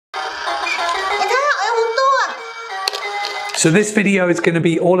So this video is going to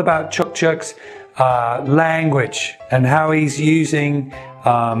be all about Chuk Chuk's language and how he's using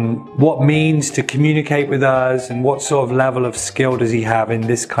what means to communicate with us and what sort of level of skill does he have in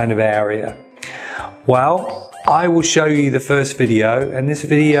this kind of area. Well, I will show you the first video, and this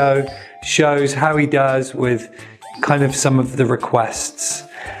video shows how he does with kind of some of the requests.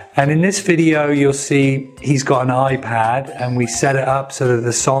 And in this video you'll see he's got an iPad and we set it up so that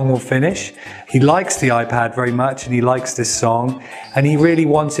the song will finish. He likes the iPad very much and he likes this song and he really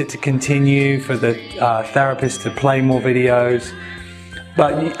wants it to continue for the therapist to play more videos.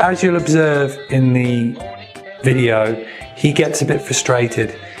 But as you'll observe in the video, he gets a bit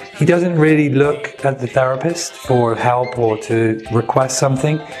frustrated. He doesn't really look at the therapist for help or to request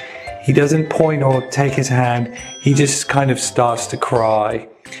something. He doesn't point or take his hand. He just kind of starts to cry.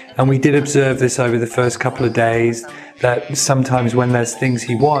 And we did observe this over the first couple of days, that sometimes when there's things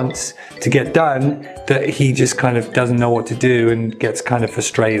he wants to get done, that he just kind of doesn't know what to do and gets kind of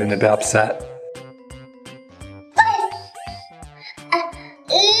frustrated and a bit upset.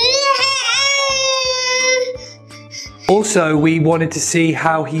 Also, we wanted to see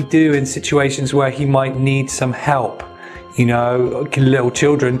how he'd do in situations where he might need some help. You know, little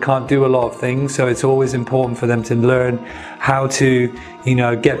children can't do a lot of things, so it's always important for them to learn how to, you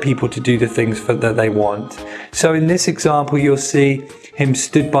know, get people to do the things that they want. So in this example, you'll see him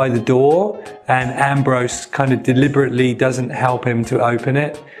stood by the door and Ambrose kind of deliberately doesn't help him to open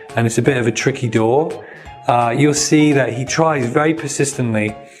it, and it's a bit of a tricky door. You'll see that he tries very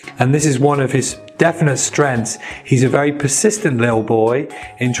persistently, and this is one of his definite strengths. He's a very persistent little boy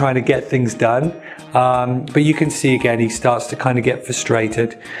in trying to get things done. But you can see again, he starts to kind of get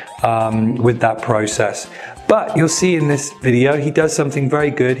frustrated with that process. But you'll see in this video, he does something very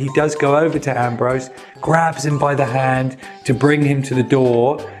good. He does go over to Ambrose, grabs him by the hand to bring him to the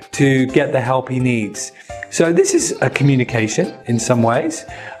door to get the help he needs. So this is a communication in some ways.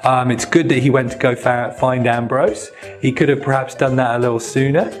 It's good that he went to go find Ambrose. He could have perhaps done that a little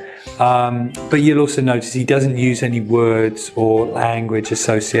sooner. But you'll also notice he doesn't use any words or language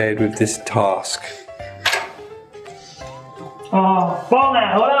associated with this task.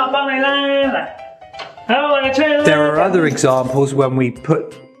 There are other examples when we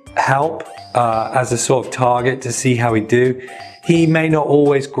put help as a sort of target to see how we do. He may not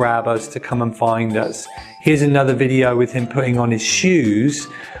always grab us to come and find us. Here's another video with him putting on his shoes,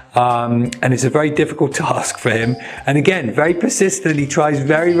 and it's a very difficult task for him. And again, very persistent. He tries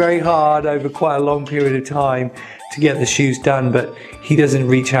very, very hard over quite a long period of time to get the shoes done, but he doesn't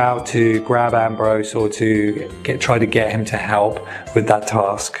reach out to grab Ambrose or to try to get him to help with that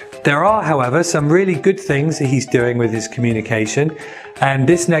task. There are, however, some really good things that he's doing with his communication, and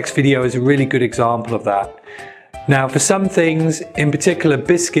this next video is a really good example of that. Now, for some things, in particular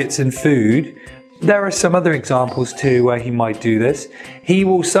biscuits and food, there are some other examples too where he might do this. He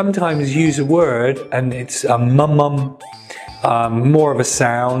will sometimes use a word and it's a mum, more of a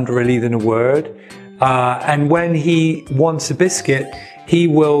sound really than a word. And when he wants a biscuit, he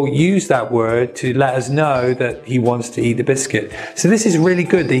will use that word to let us know that he wants to eat the biscuit. So this is really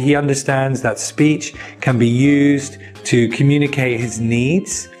good that he understands that speech can be used to communicate his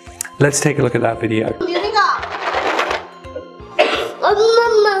needs. Let's take a look at that video.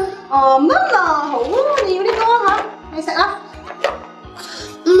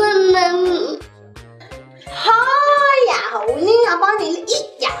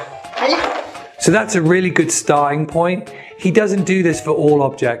 So that's a really good starting point. He doesn't do this for all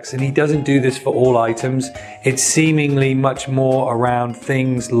objects and he doesn't do this for all items. It's seemingly much more around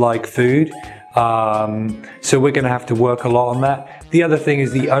things like food. So we're going to have to work a lot on that. The other thing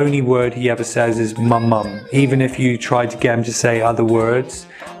is the only word he ever says is mum. Even if you try to get him to say other words,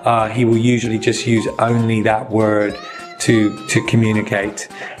 he will usually just use only that word to communicate,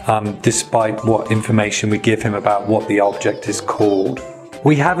 despite what information we give him about what the object is called.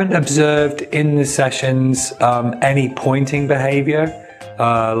 We haven't observed in the sessions any pointing behavior,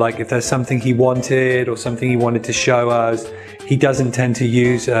 like if there's something he wanted or something he wanted to show us. He doesn't tend to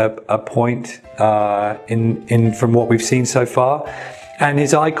use a point from what we've seen so far. And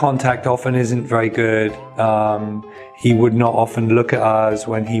his eye contact often isn't very good. He would not often look at us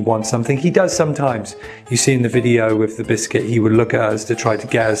when he wants something. He does sometimes. You see in the video with the biscuit, he would look at us to try to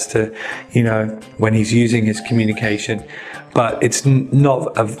get us to, you know, when he's using his communication. But it's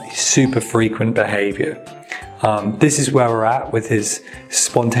not a super frequent behavior. This is where we're at with his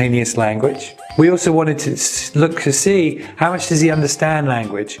spontaneous language. We also wanted to look to see how much does he understand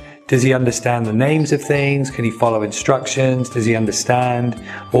language. Does he understand the names of things? Can he follow instructions? Does he understand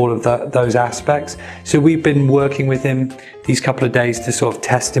all of those aspects? So we've been working with him these couple of days to sort of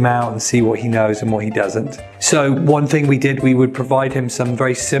test him out and see what he knows and what he doesn't. So one thing we did, we would provide him some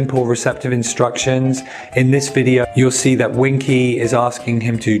very simple receptive instructions. In this video, you'll see that Winky is asking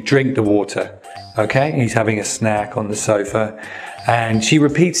him to drink the water. Okay, he's having a snack on the sofa and she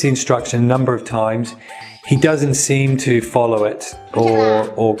repeats the instruction a number of times. He doesn't seem to follow it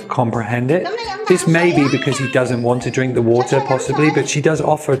or comprehend it. This may be because he doesn't want to drink the water possibly, but she does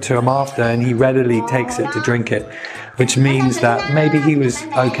offer it to him after and he readily takes it to drink it, which means that maybe he was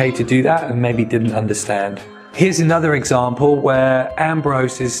okay to do that and maybe didn't understand. Here's another example where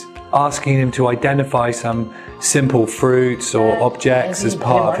Ambrose is asking him to identify some simple fruits or objects as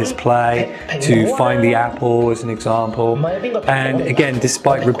part of his play, to find the apple as an example. And again,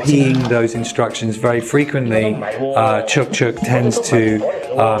 despite repeating those instructions very frequently, Chuk Chuk tends to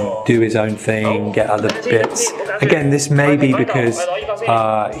do his own thing, get other bits. Again, this may be because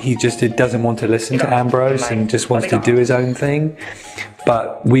he just doesn't want to listen to Ambrose and just wants to do his own thing.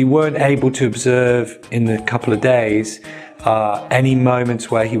 But we weren't able to observe in the couple of days any moments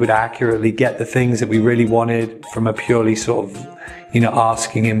where he would accurately get the things that we really wanted from a purely sort of,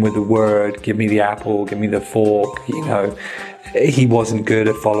 asking him with a word, give me the apple, give me the fork, he wasn't good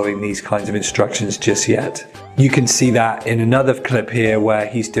at following these kinds of instructions just yet. You can see that in another clip here where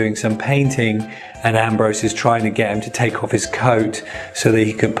he's doing some painting and Ambrose is trying to get him to take off his coat so that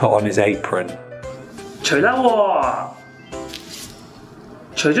he can put on his apron.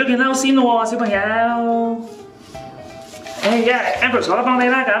 除咗件褸先喎，小朋友。Amber 坐啦，幫你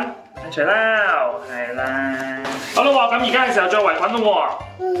啦咁，除褸，係啦。好啦喎，咁而家係時候着圍裙咯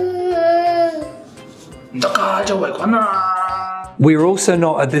喎。唔得㗎，着圍裙啊。We're also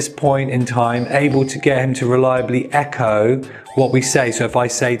not at this point in time able to get him to reliably echo what we say. So if I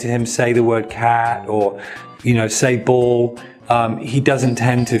say to him, say the word cat or, say ball, he doesn't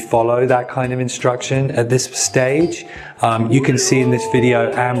tend to follow that kind of instruction at this stage. You can see in this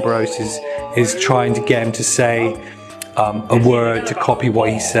video, Ambrose is trying to get him to say a word to copy what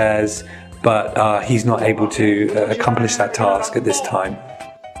he says, but he's not able to accomplish that task at this time.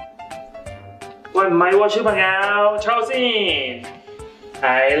 喂，唔係喎，小朋友，坐先。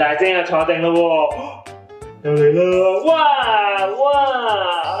係啦，正係坐定咯喎。又嚟啦！哇，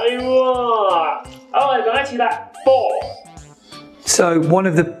係喎。好，我哋講一次啦。Ball。 So one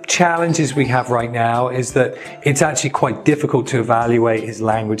of the challenges we have right now is that it's actually quite difficult to evaluate his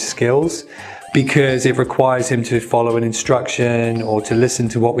language skills because it requires him to follow an instruction or to listen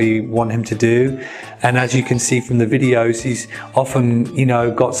to what we want him to do. And as you can see from the videos, he's often,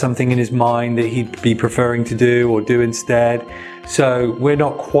 got something in his mind that he'd be preferring to do or do instead. So we're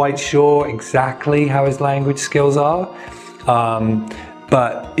not quite sure exactly how his language skills are.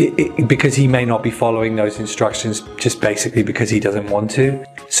 But because he may not be following those instructions just basically because he doesn't want to.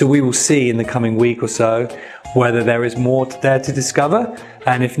 So we will see in the coming week or so whether there is more there to discover,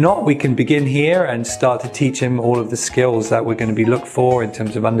 and if not, we can begin here and start to teach him all of the skills that we're going to be looked for in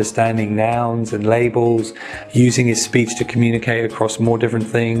terms of understanding nouns and labels, using his speech to communicate across more different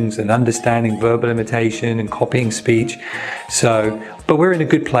things, and understanding verbal imitation and copying speech. But we're in a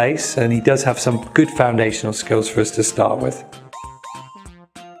good place and he does have some good foundational skills for us to start with.